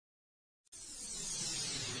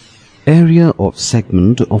Area of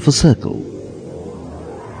segment of a circle.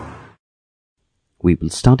 We will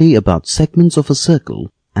study about segments of a circle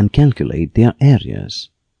and calculate their areas.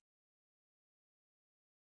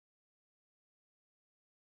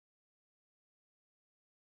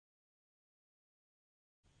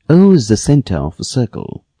 O is the center of a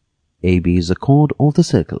circle. AB is the chord of the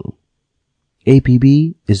circle.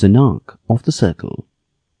 APB is an arc of the circle.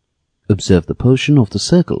 Observe the portion of the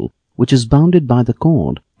circle which is bounded by the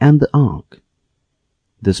chord and the arc.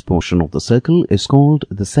 This portion of the circle is called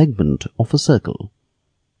the segment of a circle.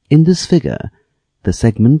 In this figure, the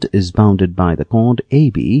segment is bounded by the chord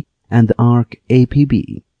AB and the arc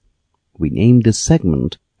APB. We name this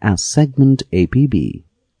segment as segment APB.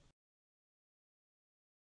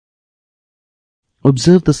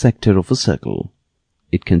 Observe the sector of a circle.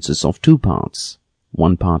 It consists of two parts.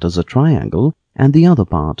 One part is a triangle and the other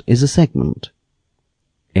part is a segment.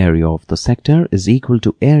 Area of the sector is equal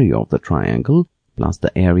to area of the triangle plus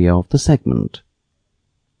the area of the segment.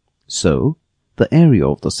 So, the area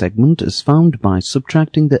of the segment is found by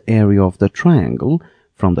subtracting the area of the triangle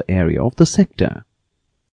from the area of the sector.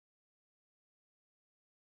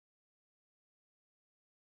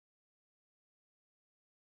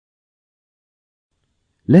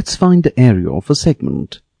 Let's find the area of a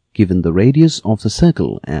segment, given the radius of the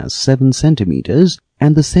circle as 7 centimeters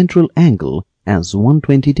and the central angle as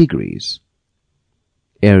 120 degrees.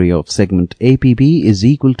 Area of segment APB is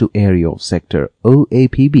equal to area of sector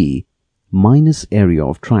OAPB minus area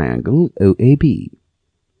of triangle OAB.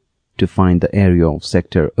 To find the area of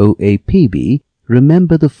sector OAPB,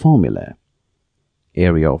 remember the formula.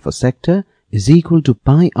 Area of a sector is equal to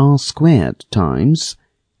pi r squared times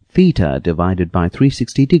theta divided by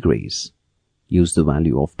 360 degrees. Use the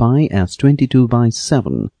value of pi as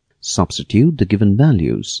 22/7, substitute the given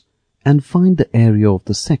values, and find the area of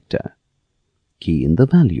the sector. Key in the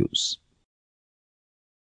values.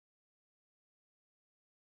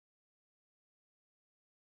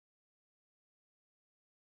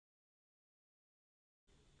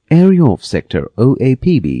 Area of sector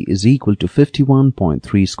OAPB is equal to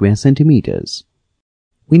 51.3 square centimeters.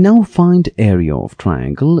 We now find area of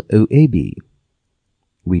triangle OAB.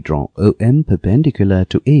 We draw OM perpendicular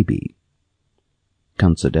to AB.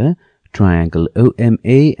 Consider triangle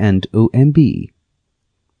OMA and OMB.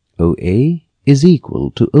 OA is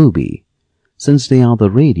equal to OB, since they are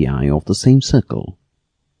the radii of the same circle.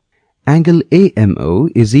 Angle AMO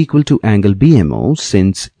is equal to angle BMO,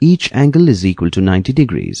 since each angle is equal to 90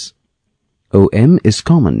 degrees. OM is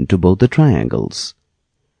common to both the triangles.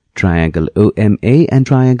 Triangle OMA and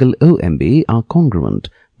triangle OMB are congruent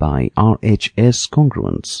by RHS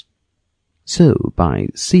congruence. So, by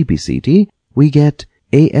CBCT, we get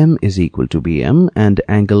AM is equal to BM and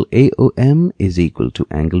angle AOM is equal to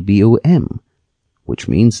angle BOM, which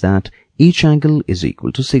means that each angle is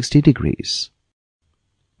equal to 60 degrees.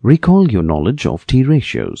 Recall your knowledge of T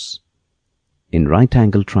ratios. In right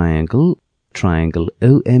angle triangle, triangle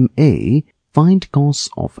OMA, find cos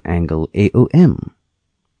of angle AOM.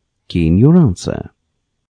 Key in your answer.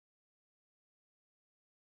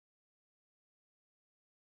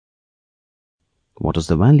 What is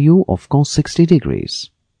the value of cos 60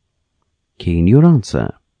 degrees? Key in your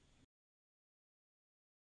answer.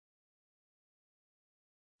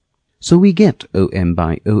 So we get OM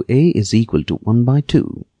by OA is equal to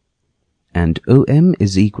 1/2 and OM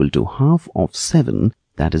is equal to half of 7,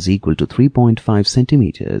 that is equal to 3.5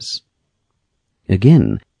 centimeters.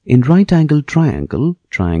 Again, in right angle triangle,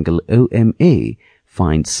 triangle OMA,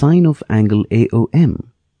 find sine of angle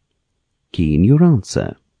AOM. Key in your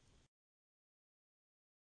answer.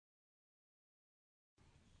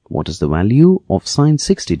 What is the value of sine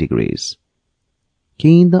 60 degrees?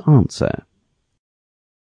 Key in the answer.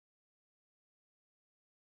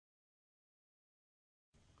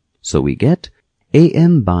 So we get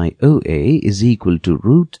AM by OA is equal to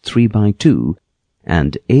 √3/2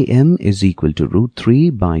 and AM is equal to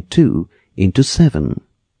 √3/2 into 7.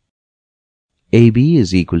 AB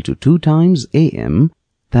is equal to 2 times AM,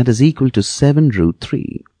 that is equal to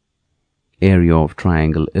 7√3. Area of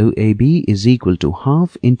triangle OAB is equal to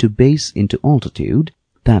half into base into altitude,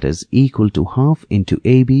 that is equal to half into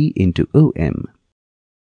AB into OM.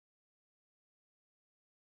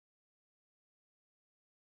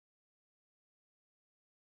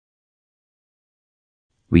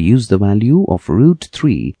 We use the value of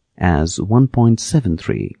 √3 as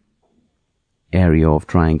 1.73. Area of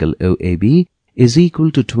triangle OAB is equal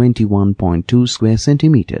to 21.2 square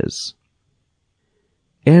centimeters.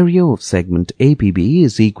 Area of segment APB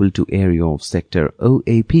is equal to area of sector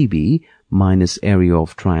OAPB minus area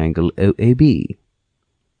of triangle OAB.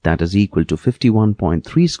 that is equal to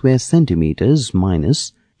 51.3 square centimeters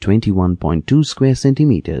minus 21.2 square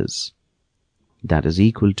centimeters. That is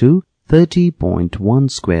equal to 30.1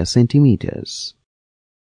 square centimeters.